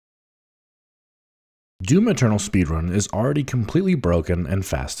Doom Eternal Speedrun is already completely broken and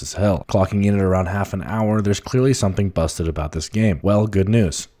fast as hell. Clocking in at around half an hour, there's clearly something busted about this game. Well, good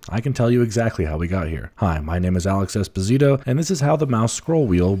news. I can tell you exactly how we got here. Hi, my name is Esposito, and this is how the mouse scroll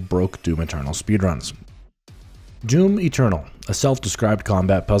wheel broke Doom Eternal speedruns. Doom Eternal, a self-described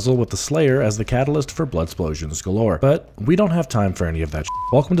combat puzzle with the Slayer as the catalyst for bloodsplosions galore. But we don't have time for any of that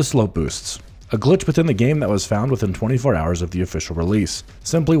shit. Welcome to Slope Boosts, a glitch within the game that was found within 24 hours of the official release.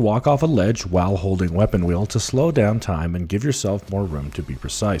 Simply walk off a ledge while holding weapon wheel to slow down time and give yourself more room to be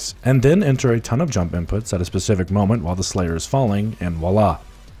precise. And then enter a ton of jump inputs at a specific moment while the Slayer is falling, and voila.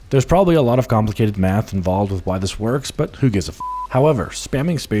 There's probably a lot of complicated math involved with why this works, but who gives a f***. However,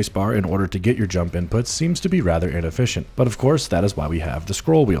 spamming spacebar in order to get your jump inputs seems to be rather inefficient, but of course that is why we have the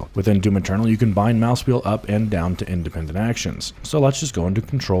scroll wheel. Within Doom Eternal you can bind mouse wheel up and down to independent actions. So let's just go into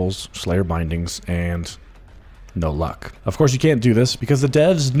controls, Slayer bindings, and no luck. Of course you can't do this because the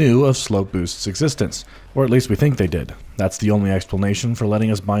devs knew of Slope Boost's existence, or at least we think they did. That's the only explanation for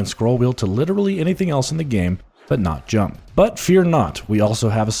letting us bind scroll wheel to literally anything else in the game, but not jump. But fear not, we also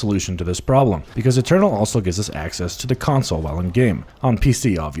have a solution to this problem, because Eternal also gives us access to the console while in game. On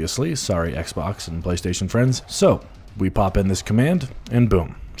PC obviously, sorry Xbox and PlayStation friends. So, we pop in this command, and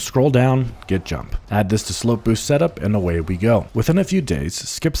boom. Scroll down, get jump. Add this to Slope Boost setup, and away we go. Within a few days,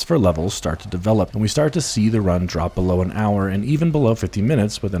 skips for levels start to develop, and we start to see the run drop below an hour and even below 50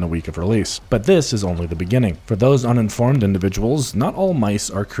 minutes within a week of release. But this is only the beginning. For those uninformed individuals, not all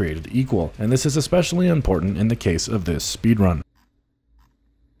mice are created equal, and this is especially important in the case of this speedrun.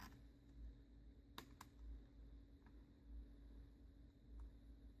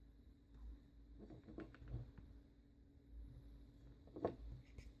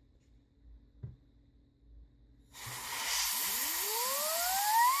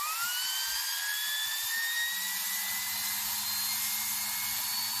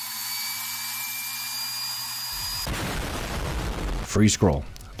 Free scroll.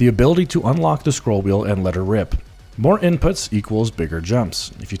 The ability to unlock the scroll wheel and let her rip. More inputs equals bigger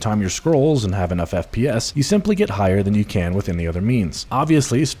jumps. If you time your scrolls and have enough FPS, you simply get higher than you can with any other means.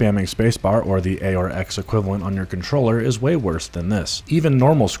 Obviously, spamming spacebar or the A or X equivalent on your controller is way worse than this. Even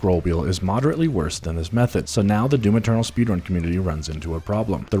normal scroll wheel is moderately worse than this method, so now the Doom Eternal speedrun community runs into a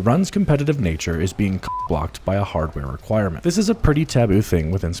problem. The run's competitive nature is being blocked by a hardware requirement. This is a pretty taboo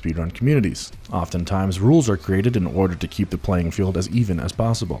thing within speedrun communities. Oftentimes, rules are created in order to keep the playing field as even as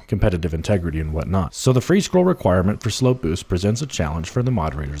possible, competitive integrity and whatnot. So the free scroll requirement for Slope Boost presents a challenge for the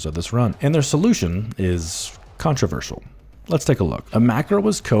moderators of this run, and their solution is controversial. Let's take a look. A macro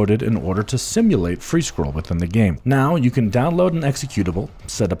was coded in order to simulate free scroll within the game. Now you can download an executable,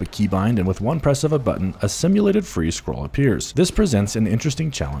 set up a keybind, and with one press of a button, a simulated free scroll appears. This presents an interesting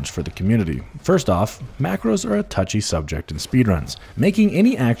challenge for the community. First off, macros are a touchy subject in speedruns. Making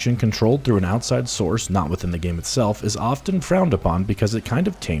any action controlled through an outside source not within the game itself is often frowned upon because it kind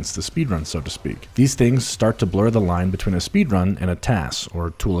of taints the speedrun, so to speak. These things start to blur the line between a speedrun and a TAS,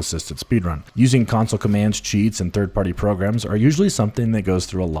 or tool-assisted speedrun. Using console commands, cheats, and third-party programs are usually something that goes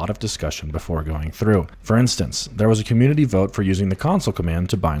through a lot of discussion before going through. For instance, there was a community vote for using the console command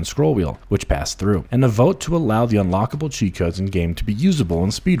to bind scroll wheel, which passed through, and a vote to allow the unlockable cheat codes in game to be usable in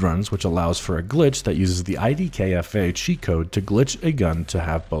speedruns, which allows for a glitch that uses the IDKFA cheat code to glitch a gun to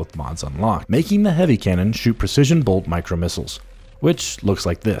have both mods unlocked, making the heavy cannon shoot precision bolt micro missiles, which looks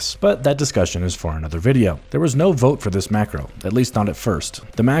like this. But that discussion is for another video. There was no vote for this macro, at least not at first.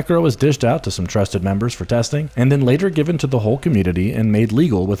 The macro was dished out to some trusted members for testing, and then later given to the whole community and made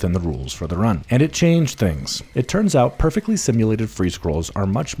legal within the rules for the run. And it changed things. It turns out perfectly simulated free scrolls are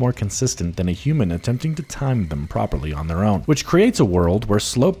much more consistent than a human attempting to time them properly on their own, which creates a world where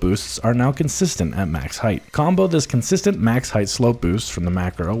slope boosts are now consistent at max height. Combo this consistent max height slope boost from the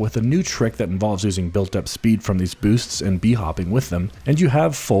macro with a new trick that involves using built up speed from these boosts and b-hopping with them, and you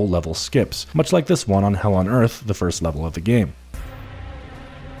have full level skips, much like this one on Hell on Earth, the first level of the game.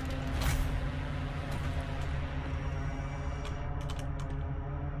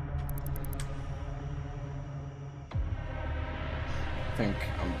 I think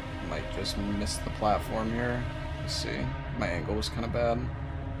I might just miss the platform here. Let's see. My angle was kind of bad.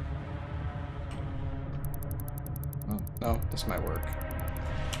 Oh, no, this might work.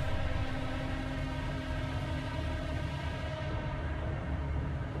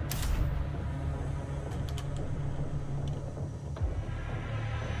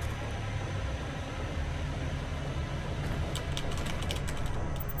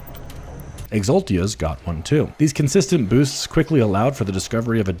 Exultia's got one too. These consistent boosts quickly allowed for the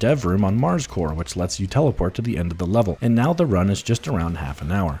discovery of a dev room on Mars core, which lets you teleport to the end of the level, and now the run is just around half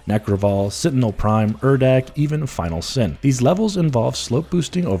an hour. Necroval, Sentinel Prime, Urdak, even Final Sin. These levels involve slope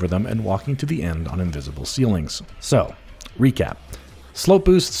boosting over them and walking to the end on invisible ceilings. So, recap. Slope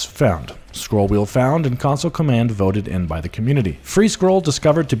boosts found, scroll wheel found, and console command voted in by the community. Free scroll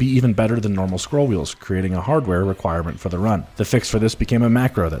discovered to be even better than normal scroll wheels, creating a hardware requirement for the run. The fix for this became a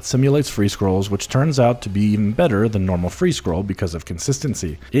macro that simulates free scrolls, which turns out to be even better than normal free scroll because of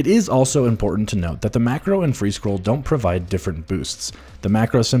consistency. It is also important to note that the macro and free scroll don't provide different boosts. The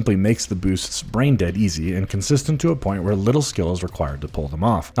macro simply makes the boosts brain dead easy and consistent to a point where little skill is required to pull them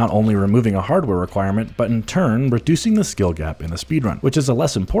off, not only removing a hardware requirement, but in turn reducing the skill gap in the speedrun, which is a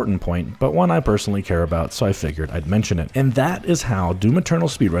less important point, but one I personally care about, so I figured I'd mention it. And that is how Doom Eternal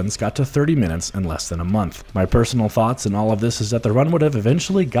speedruns got to 30 minutes in less than a month. My personal thoughts in all of this is that the run would have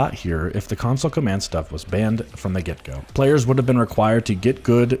eventually got here if the console command stuff was banned from the get-go. Players would have been required to get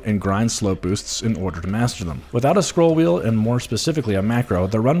good and grind slope boosts in order to master them. Without a scroll wheel, and more specifically a macro,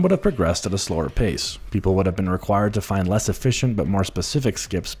 the run would have progressed at a slower pace. People would have been required to find less efficient but more specific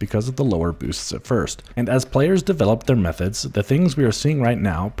skips because of the lower boosts at first. And as players developed their methods, the things we are seeing right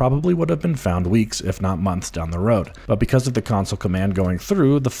now probably would have been found weeks, if not months, down the road. But because of the console command going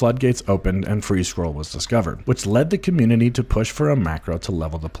through, the floodgates opened and free scroll was discovered, which led the community to push for a macro to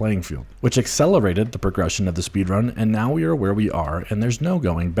level the playing field, which accelerated the progression of the speedrun, and now we are where we are and there's no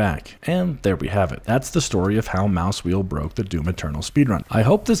going back. And there we have it. That's the story of how Mouse Wheel broke the Doom Eternal speedrun. I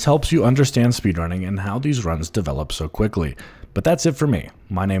hope this helps you understand speedrunning and how these runs develop so quickly. But that's it for me.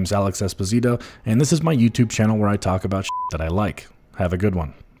 My name's Alex Esposito, and this is my YouTube channel where I talk about shit that I like. Have a good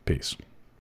one. Peace.